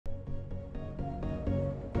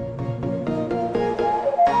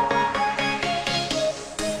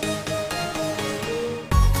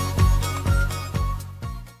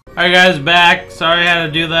Alright guys, back. Sorry I had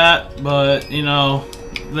to do that, but you know,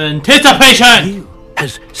 the anticipation!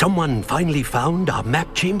 Has someone finally found our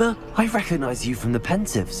map chamber? I recognize you from the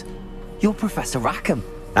Pensives. You're Professor Rackham.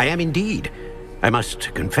 I am indeed. I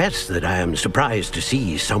must confess that I am surprised to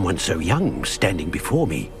see someone so young standing before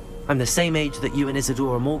me. I'm the same age that you and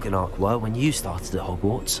Isadora Morganach were when you started at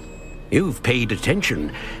Hogwarts. You've paid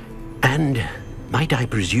attention, and might I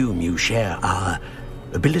presume you share our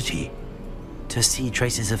ability? To see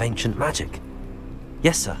traces of ancient magic?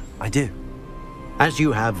 Yes, sir, I do. As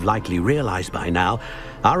you have likely realized by now,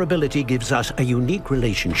 our ability gives us a unique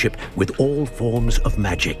relationship with all forms of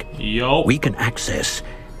magic. Yo. We can access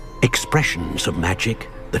expressions of magic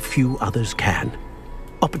that few others can.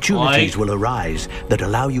 Opportunities will arise that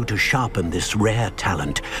allow you to sharpen this rare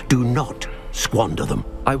talent. Do not squander them.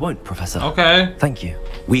 I won't, Professor. Okay. Thank you.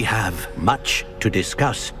 We have much to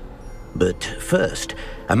discuss. But first,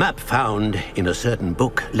 a map found in a certain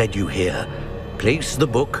book led you here. Place the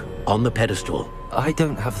book on the pedestal. I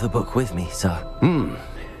don't have the book with me, sir.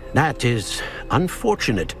 That is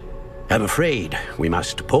unfortunate. I'm afraid we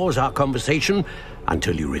must pause our conversation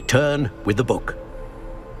until you return with the book.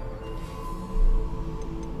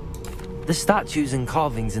 The statues and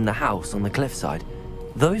carvings in the house on the cliffside,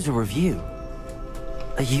 those are of you.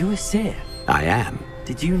 Are you a seer? I am.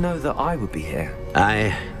 Did you know that I would be here?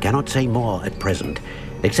 I cannot say more at present,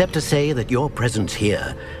 except to say that your presence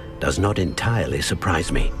here does not entirely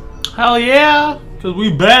surprise me. Hell yeah! Cause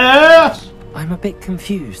we badass! I'm a bit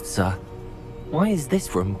confused, sir. Why is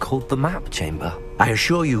this room called the map chamber? I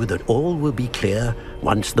assure you that all will be clear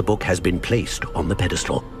once the book has been placed on the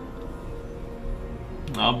pedestal.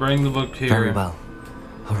 I'll bring the book here. Very well.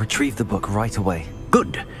 I'll retrieve the book right away.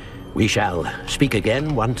 Good. We shall speak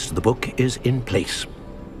again once the book is in place.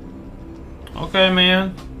 Okay,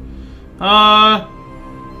 man.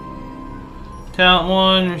 Talent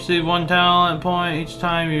 1, receive 1 talent point each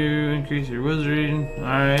time you increase your wizarding.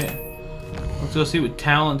 Alright. Let's go see what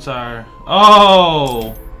talents are.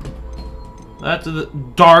 Oh! That's the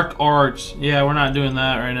dark arts. Yeah, we're not doing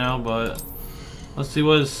that right now, but let's see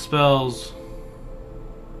what his spells.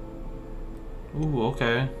 Ooh,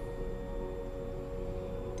 okay.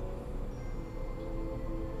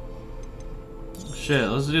 Shit,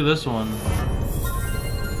 let's do this one.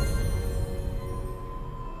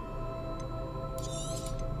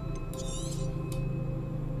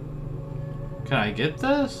 Can I get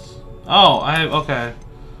this? Oh, I have, okay.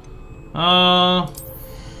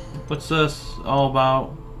 What's this all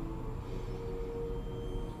about?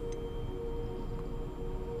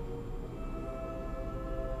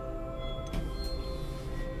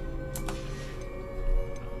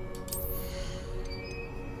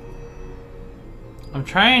 I'm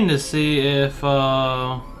trying to see if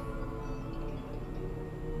not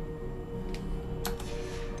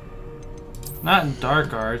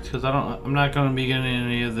dark arts, because I'm not gonna be getting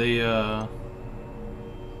any of the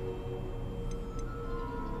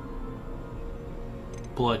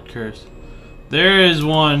blood curse. There is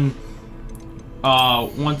one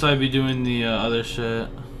once I be doing the other shit.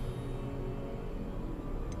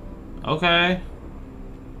 Okay.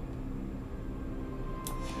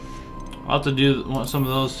 I'll have to do some of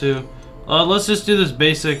those too. Let's just do this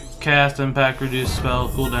basic cast, impact, reduce spell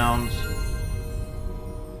cooldowns.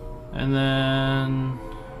 And then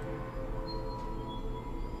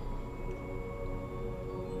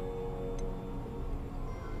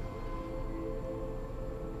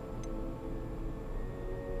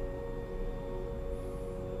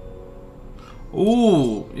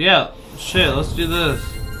ooh, yeah, shit, let's do this.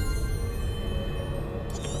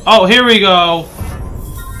 Oh, here we go.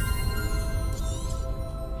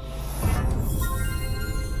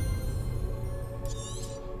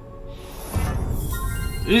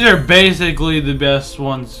 These are basically the best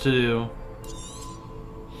ones to do.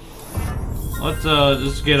 Let's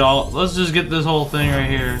just get this whole thing right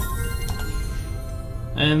here.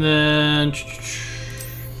 And then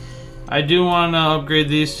I do want to upgrade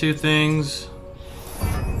these 2 things.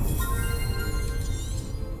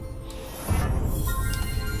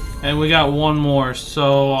 And we got 1 more,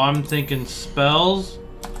 so I'm thinking spells.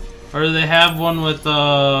 Or do they have one with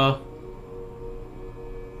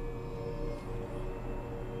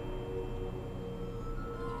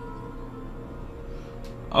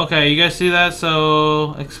okay, you guys see that?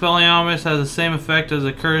 So Expelliarmus has the same effect as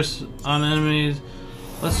a curse on enemies.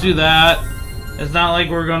 Let's do that. It's not like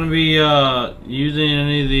we're gonna be using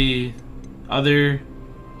any of the other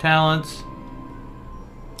talents.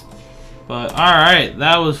 But alright,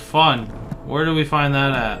 that was fun. Where do we find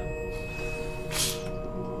that at?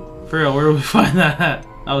 For real, where do we find that at?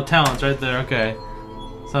 Oh, talents right there, okay.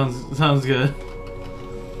 Sounds good.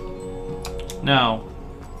 No.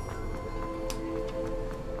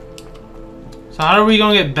 So how are we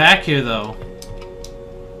gonna get back here, though?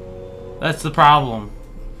 That's the problem.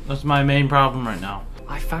 That's my main problem right now.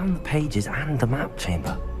 I found the pages and the map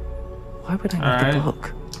chamber. Why would I need the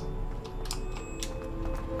book?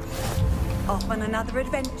 Off on another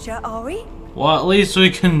adventure, are we? Well, at least we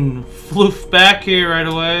can floof back here right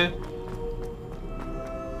away.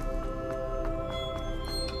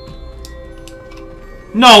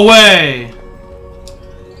 No way!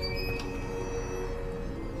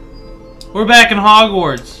 We're back in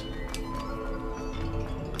Hogwarts.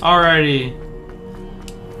 Alrighty.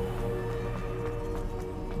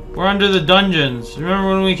 We're under the dungeons. Remember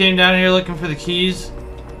when we came down here looking for the keys?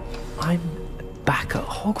 I'm back at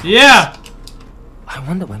Hogwarts. Yeah! I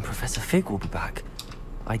wonder when Professor Fig will be back.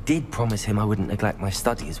 I did promise him I wouldn't neglect my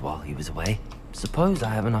studies while he was away. Suppose I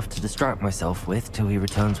have enough to distract myself with till he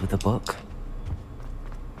returns with a book.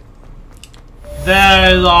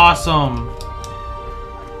 That is awesome.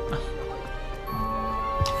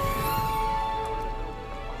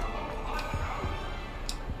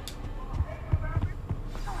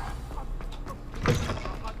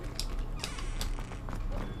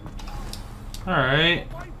 Alright.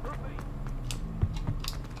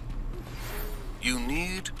 You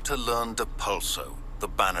need to learn Depulso, the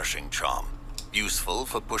banishing charm. Useful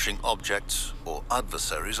for pushing objects or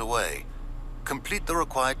adversaries away. Complete the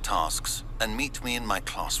required tasks and meet me in my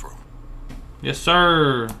classroom. Yes,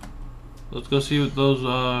 sir. Let's go see what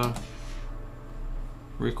those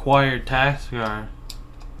required tasks are.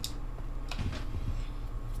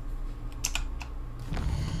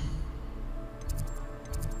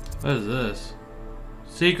 What is this?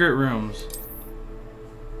 Secret rooms.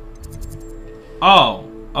 Oh,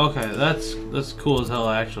 okay. That's cool as hell,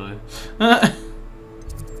 actually.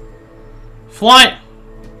 Flight.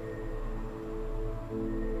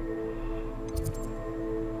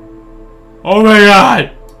 Oh my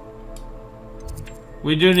god!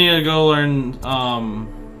 We do need to go learn,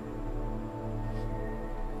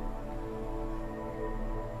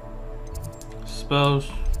 spells.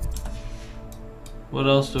 What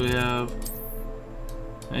else do we have?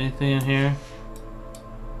 Anything in here?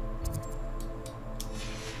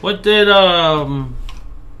 What did our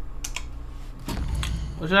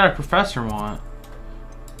professor want?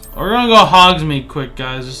 We're gonna go Hogsmeade quick,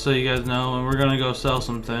 guys, just so you guys know, and we're gonna go sell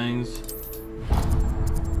some things.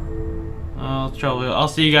 I'll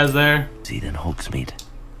see you guys there. See you then, Hogsmeade.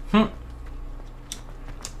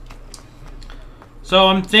 So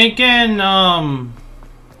I'm thinking,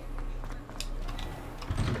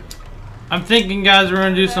 guys, we're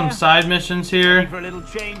gonna do some side missions here. For a little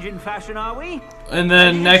change in fashion, are we? And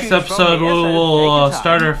then next episode we'll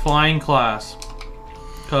start our flying class.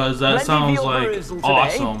 Cause that sounds like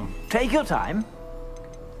awesome. Take your time.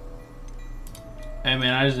 Hey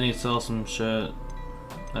man, I just need to sell some shit.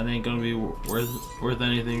 That ain't gonna be worth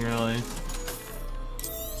anything really.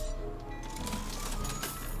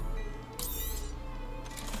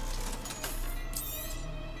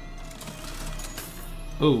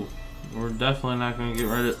 Ooh, we're definitely not gonna get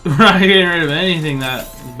rid of. We're not getting rid of anything that's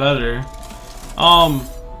better.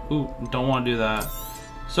 Ooh, don't want to do that.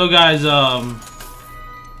 So guys,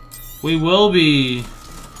 we will be.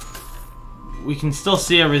 We can still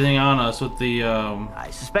see everything on us with the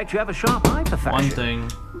I suspect you have a sharp eye for fashion. one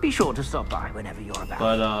thing. Be sure to stop by whenever you're about.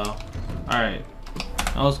 But alright.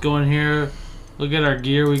 Now let's go in here. Look at our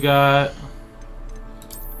gear we got.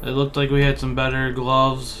 It looked like we had some better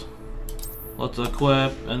gloves. Let's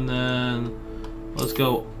equip and then let's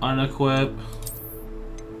go unequip.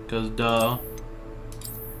 Cause duh.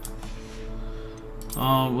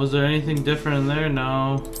 Was there anything different in there?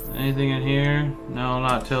 No. Anything in here? No,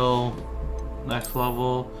 not till next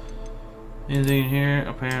level. Anything in here?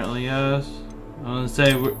 Apparently yes. I was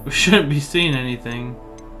gonna say we shouldn't be seeing anything.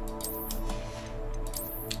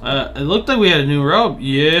 It looked like we had a new robe.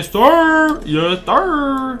 Yes sir! Yes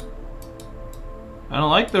sir! I don't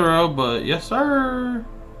like the robe, but yes sir!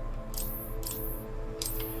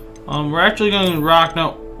 We're actually gonna rock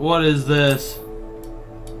now. What is this?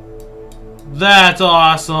 That's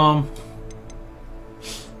awesome!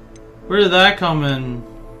 Where did that come in?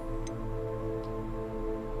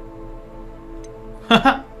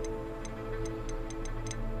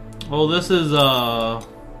 Well, this is not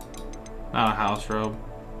a house robe.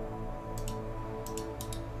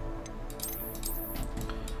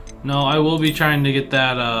 No, I will be trying to get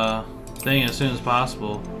that thing as soon as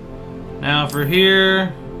possible. Now for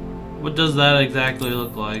here, what does that exactly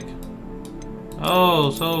look like? Oh,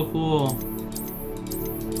 so cool.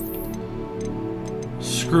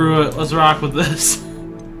 Screw it, let's rock with this.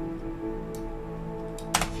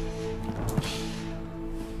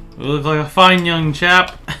 We look like a fine young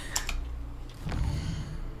chap.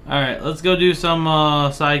 Alright, let's go do some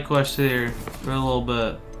side quests here for a little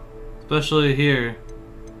bit. Especially here.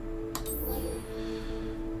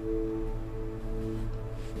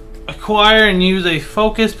 Acquire and use a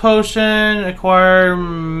focus potion. Acquire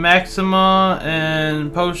maxima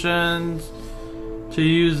and potions to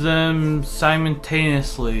use them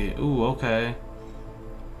simultaneously. Ooh, okay.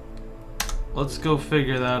 Let's go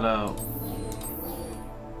figure that out.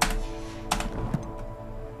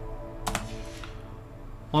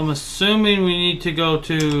 Well, I'm assuming we need to go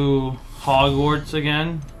to Hogwarts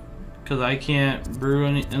again, because I can't brew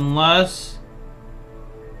any unless...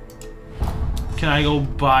 Can I go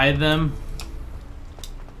buy them?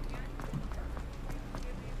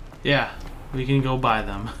 Yeah, we can go buy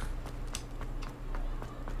them.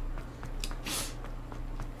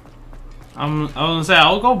 I was gonna say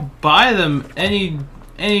I'll go buy them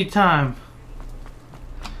any time.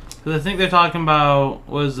 Cause I think they're talking about,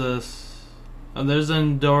 what is this? Oh, there's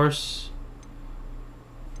endorse.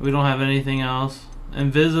 We don't have anything else.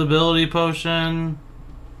 Invisibility potion.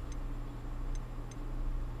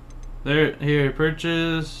 There, here,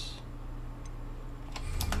 purchase.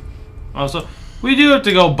 Also, we do have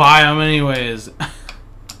to go buy them anyways.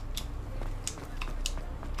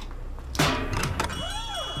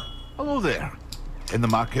 Hello there. In the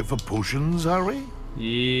market for potions, are we?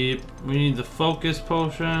 Yep, we need the focus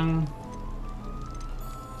potion.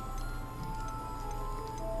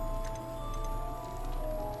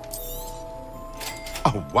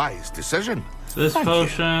 A wise decision. This Thank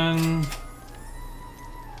potion.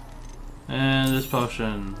 And this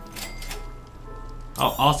potion.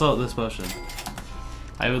 Oh, also this potion.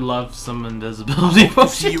 I would love some invisibility Hope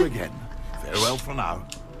to see potion. you again. Farewell for now.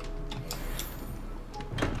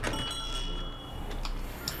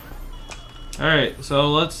 Alright, so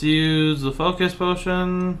let's use the focus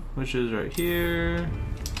potion, which is right here.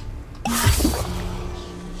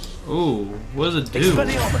 Ooh, what does it do?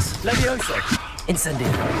 Expelliarmus, Levioso,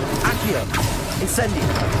 Incendio, Accio, Incendio,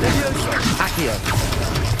 Levioso, Accio,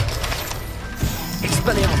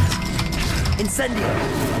 Expelliarmus, Incendio.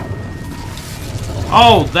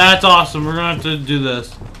 Oh, that's awesome. We're gonna have to do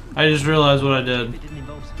this. I just realized what I did.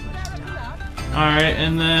 Alright,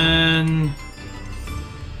 and then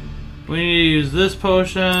we need to use this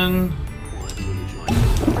potion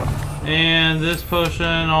and this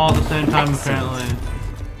potion all at the same time, apparently.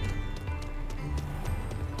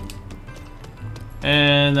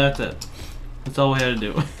 And that's it. That's all we had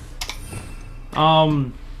to do.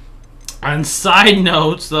 On side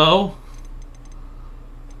notes, though,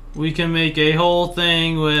 we can make a whole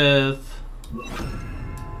thing with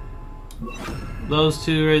those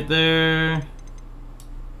two right there.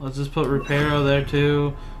 Let's just put Reparo there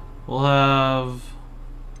too. We'll have...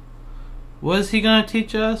 What is he gonna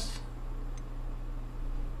teach us?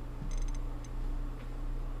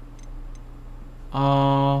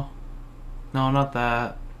 No, not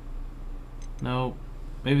that. Nope.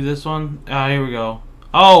 Maybe this one? Ah, here we go.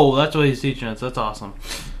 Oh, that's what he's teaching us. That's awesome.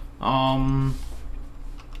 I'm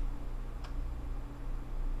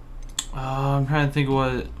trying to think of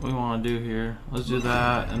what we want to do here. Let's do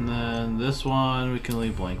that, and then this one we can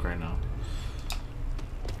leave blank right now.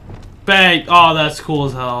 Bang! Oh, that's cool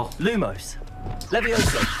as hell. Lumos,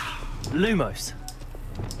 Levioso, Lumos,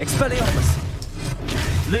 Expelliarmus,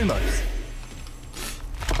 Lumos.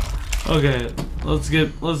 Okay, let's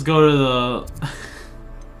go to the...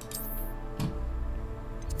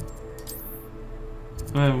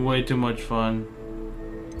 I'm having way too much fun.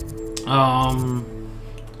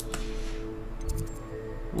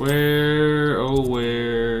 Where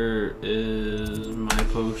is my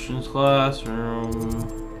potions classroom?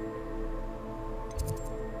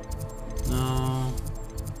 No.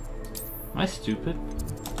 Am I stupid?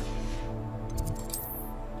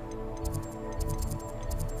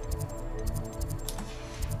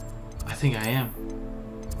 I think I am.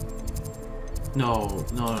 No.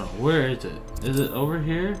 Where is it? Is it over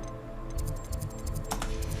here?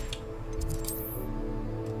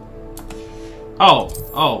 Oh.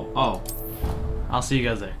 I'll see you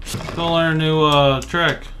guys there. Go learn a new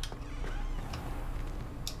trick.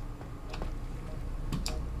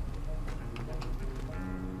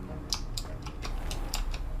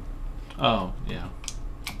 Oh, yeah.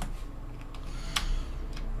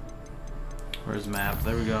 Where's the map?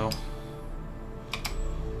 There we go.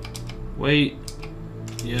 Wait.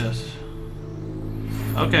 Yes.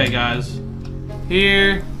 Okay, guys.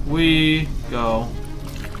 Here we go.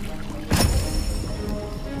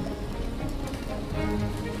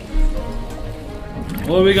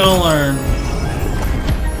 What are we gonna learn?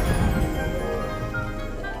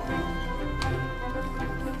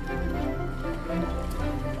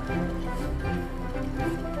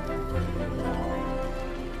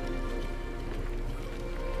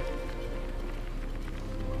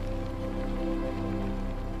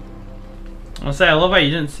 I'll say, I love how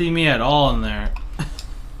you didn't see me at all in there.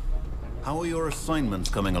 How are your assignments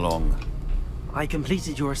coming along? I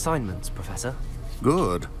completed your assignments, Professor.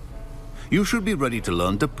 Good. You should be ready to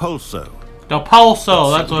learn Depulso.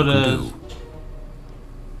 Depulso, that's what it is.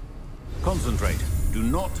 Concentrate. Do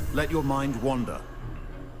not let your mind wander.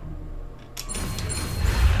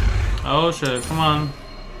 Oh shit, come on.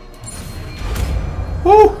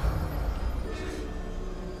 Woo!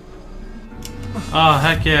 Oh,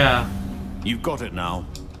 heck yeah. You've got it now.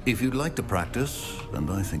 If you'd like to practice, and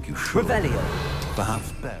I think you should. Revelio.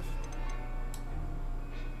 Perhaps Bev.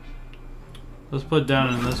 Let's put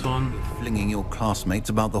down in this one. Flinging your classmates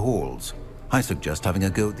about the halls. I suggest having a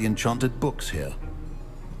go at the enchanted books here.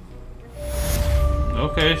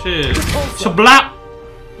 Okay, shit. Shablap!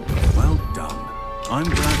 Well done. I'm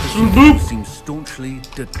glad to see you seem staunchly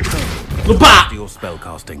determined to master your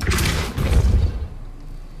spellcasting.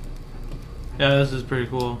 Yeah, this is pretty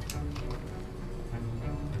cool.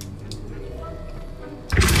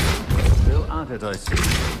 Still at it, I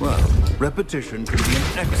see. Well, repetition can be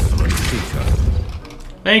an excellent teacher.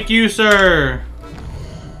 Thank you, sir.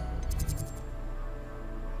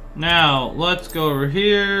 Now, let's go over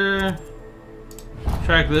here.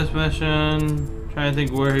 Track this mission. Trying to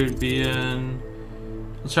think where he'd be in.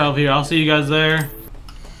 Let's try over here. I'll see you guys there.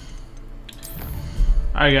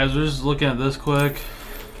 Alright guys, we're just looking at this quick.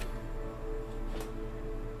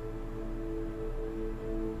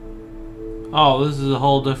 Oh, this is a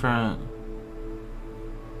whole different...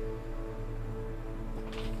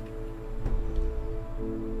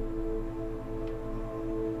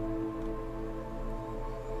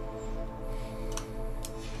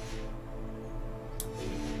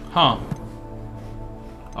 Huh.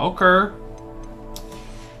 Okay.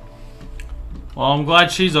 Well, I'm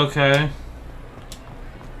glad she's okay.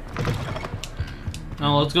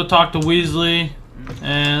 Now let's go talk to Weasley,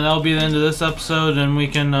 and that'll be the end of this episode, and we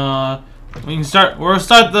can start. We'll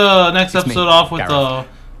start the next episode off with the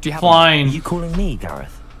flying. Are you calling me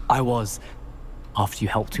Gareth? I was. After you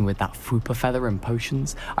helped me with that Fupa feather and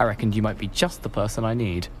potions, I reckoned you might be just the person I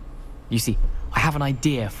need. You see, I have an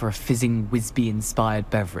idea for a fizzing Whizbee-inspired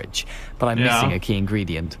beverage, but I'm missing a key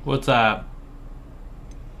ingredient. What's that?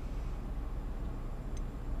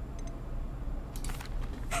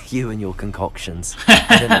 You and your concoctions.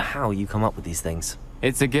 I don't know how you come up with these things.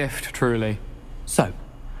 It's a gift, truly. So,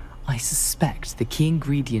 I suspect the key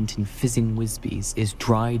ingredient in fizzing Whizbees is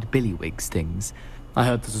dried billywig stings. I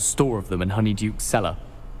heard there's a store of them in Honeyduke's cellar.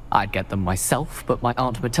 I'd get them myself, but my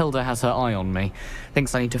Aunt Matilda has her eye on me.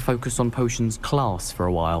 Thinks I need to focus on potions class for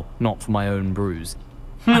a while, not for my own brews.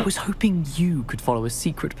 I was hoping you could follow a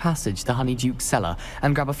secret passage to Honeyduke's cellar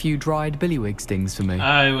and grab a few dried billywig stings for me.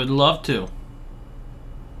 I would love to.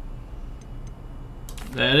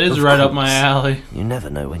 That is right up my alley. You never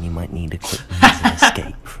know when you might need a quick means of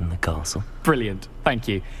escape from the castle. Brilliant, thank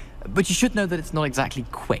you. But you should know that it's not exactly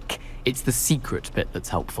quick. It's the secret bit that's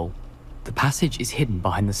helpful. The passage is hidden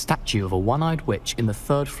behind the statue of a one-eyed witch in the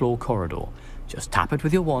 3rd floor corridor. Just tap it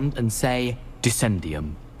with your wand and say,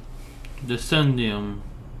 Descendium. Descendium.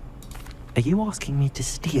 Are you asking me to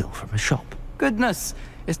steal from a shop? Goodness,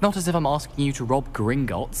 it's not as if I'm asking you to rob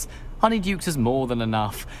Gringotts. Honeyduke's is more than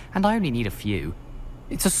enough, and I only need a few.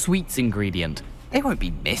 It's a sweets ingredient. They won't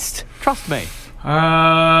be missed. Trust me.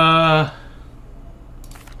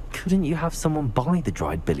 Couldn't you have someone buy the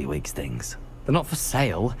dried billywig stings? They're not for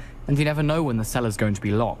sale, and you never know when the cellar's going to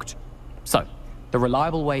be locked. So, the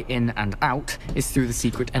reliable way in and out is through the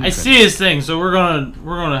secret entrance. I see his thing, so we're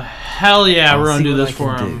gonna hell yeah, we're gonna do this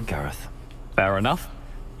for him. Gareth. Fair enough.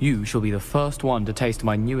 You shall be the first one to taste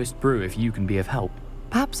my newest brew if you can be of help.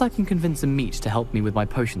 Perhaps I can convince a meat to help me with my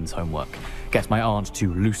potions homework. Get my aunt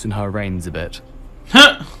to loosen her reins a bit.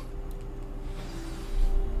 Huh.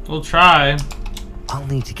 We'll try. I'll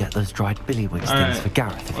need to get those dried billywig stings for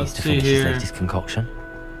Gareth if he's to finish his latest concoction.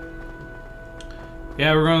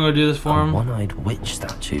 Yeah, we're gonna go do this for him. A one-eyed witch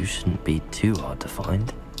statue shouldn't be too hard to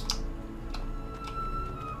find.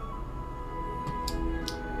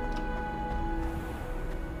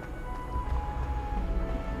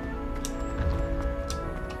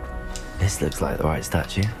 This looks like the right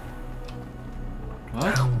statue.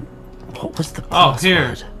 What? What was the Oh, password?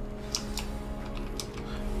 here.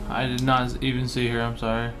 I did not even see her, I'm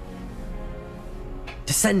sorry.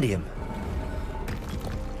 Descendium.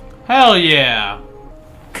 Hell yeah!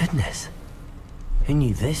 Goodness. Who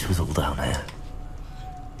knew this was all down here?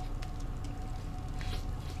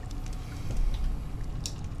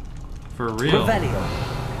 For real. Revelio.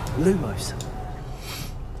 Lumos.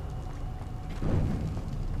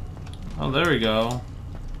 Oh, there we go.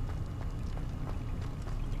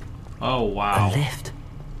 Oh, wow. A lift.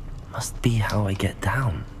 Must be how I get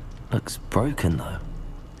down. Looks broken though.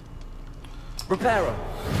 Reparo.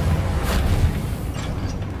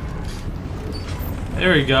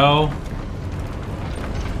 There we go.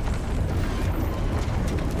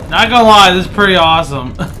 Not gonna lie, this is pretty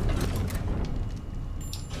awesome.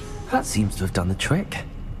 That seems to have done the trick.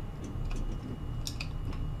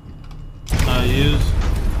 Use.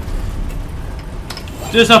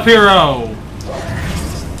 Disappearo!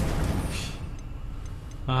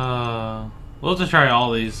 We'll have to try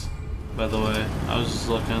all these, by the way. I was just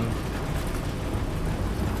looking.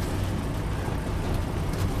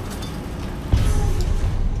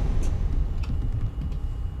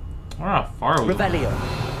 How far are we? Revelio.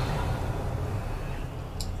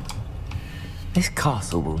 This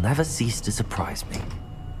castle will never cease to surprise me.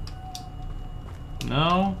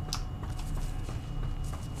 No?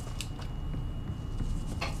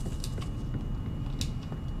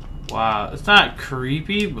 Wow, it's not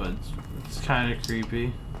creepy, but it's kind of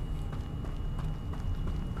creepy.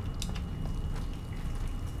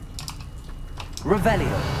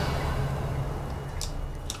 Revelio.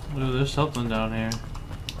 Ooh, there's something down here.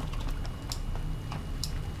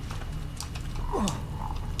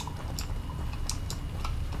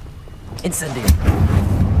 Incendio.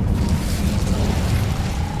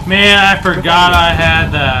 Man, I forgot I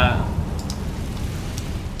had that.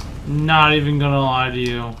 Not even gonna lie to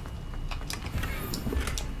you.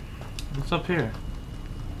 What's up here?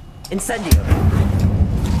 Incendio.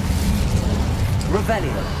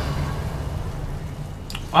 Revelio.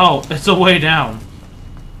 Oh, it's a way down.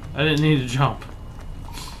 I didn't need to jump.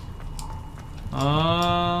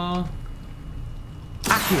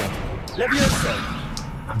 Accio. Levioso.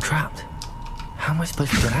 I'm trapped. How am I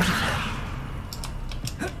supposed to get out of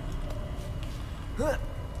here?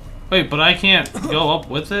 Wait, but I can't go up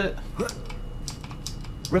with it?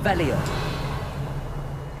 Revelio.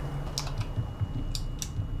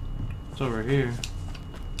 It's over here.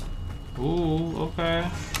 Ooh, okay.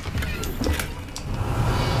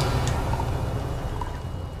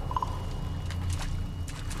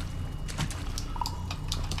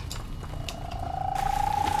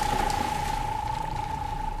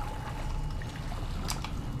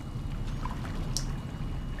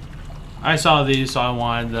 I saw these, so I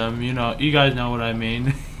wanted them. You know, you guys know what I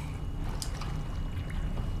mean.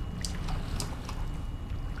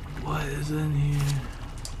 What is in here?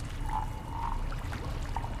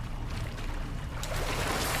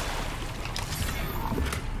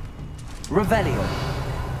 Revelio.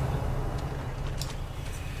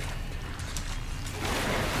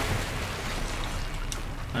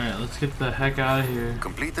 Alright, let's get the heck out of here.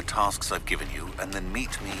 Complete the tasks I've given you, and then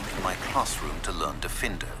meet me in my classroom to learn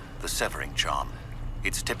Defindo, the severing charm.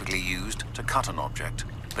 It's typically used to cut an object,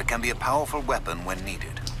 but can be a powerful weapon when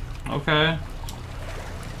needed. Okay.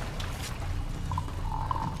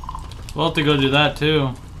 We'll have to go do that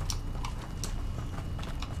too.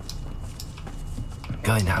 I'm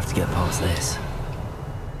going to have to get past this.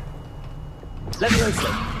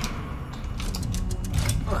 Levioso.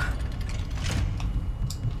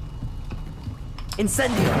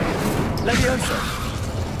 Incendio. Levioso.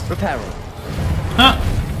 Reparo. Huh.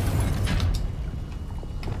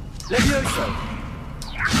 Levioso.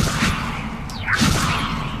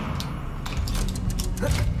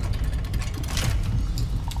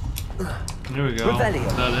 Here we go. Revelio.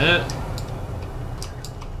 Is that it?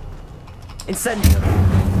 Incendio.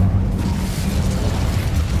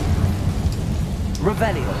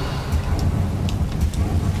 Revelio.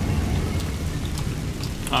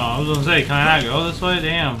 Oh, I was gonna say, can I not go this way?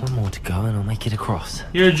 Damn. One more to go and I'll make it across.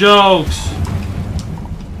 Your jokes.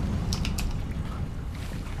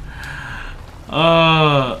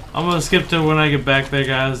 I'm gonna skip to when I get back there,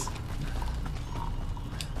 guys.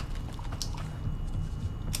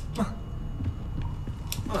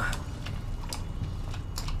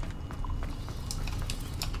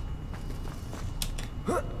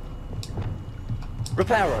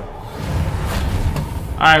 Reparo.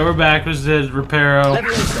 Alright, we're back. This is Reparo.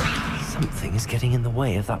 Something is getting in the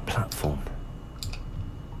way of that platform.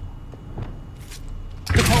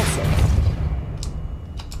 Repulsor.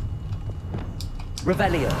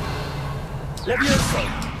 Revelio. Levioso.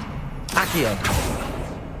 Accio.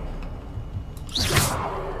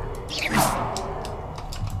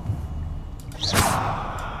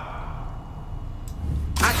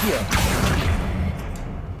 Accio.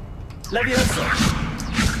 Levioso.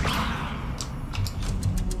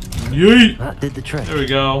 Yeet! That did the trick. There we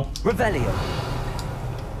go. Revelio.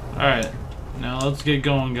 Alright. Now let's get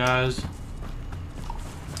going, guys.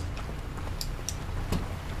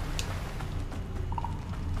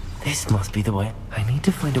 This must be the way. I need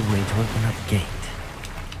to find a way to open that gate.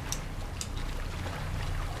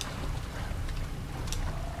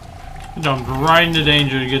 Jumped right into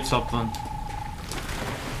danger to get something.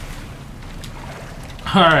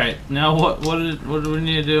 Alright, now what do we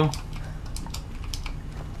need to do?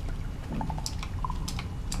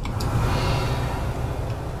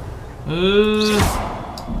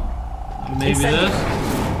 Maybe this?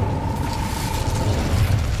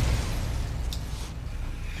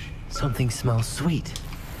 Something smells sweet.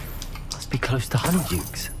 Must be close to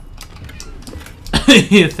Honeydukes.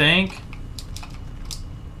 You think?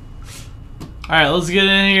 Alright, let's get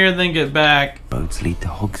in here and then get back. Roads lead to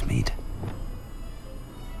Hogsmeade.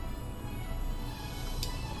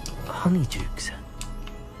 Honeydukes.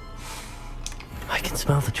 I can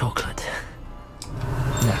smell the chocolate.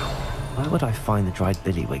 Now, where would I find the dried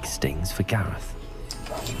billywig stings for Gareth?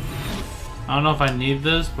 I don't know if I need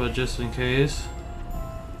this, but just in case.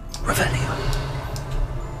 Revelio.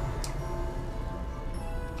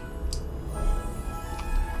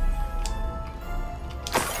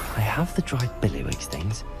 I have the dried billywig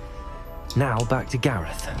stings. Now back to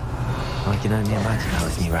Gareth. I can only imagine how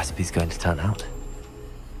his new recipe's going to turn out.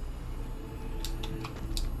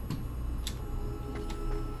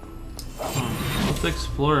 Let's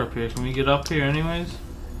explore up here. Can we get up here anyways?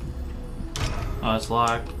 Oh, it's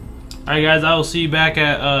locked. Alright guys, I will see you back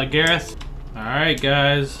at Gareth. Alright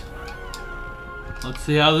guys. Let's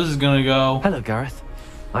see how this is gonna go. Hello, Gareth.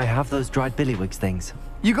 I have those dried billywig things.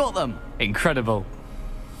 You got them! Incredible.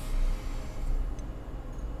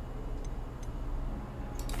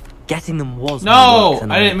 Getting them was No! more work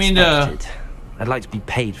than I didn't mean to... expected. I'd like to be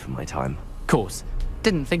paid for my time. Of course.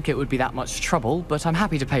 Didn't think it would be that much trouble, but I'm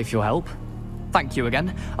happy to pay for your help. Thank you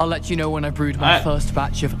again. I'll let you know when I brewed my first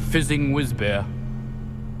batch of fizzing whizbeer.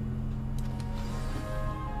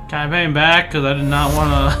 Can I pay him back? Because I did not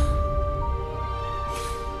want to...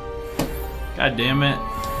 God damn it.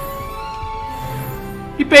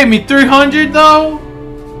 He paid me 300 though?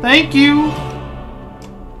 Thank you.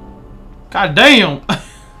 God damn.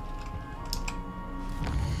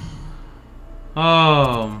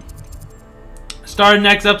 Starting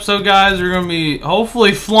next episode, guys, we're going to be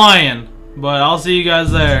hopefully flying. But I'll see you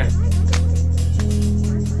guys there.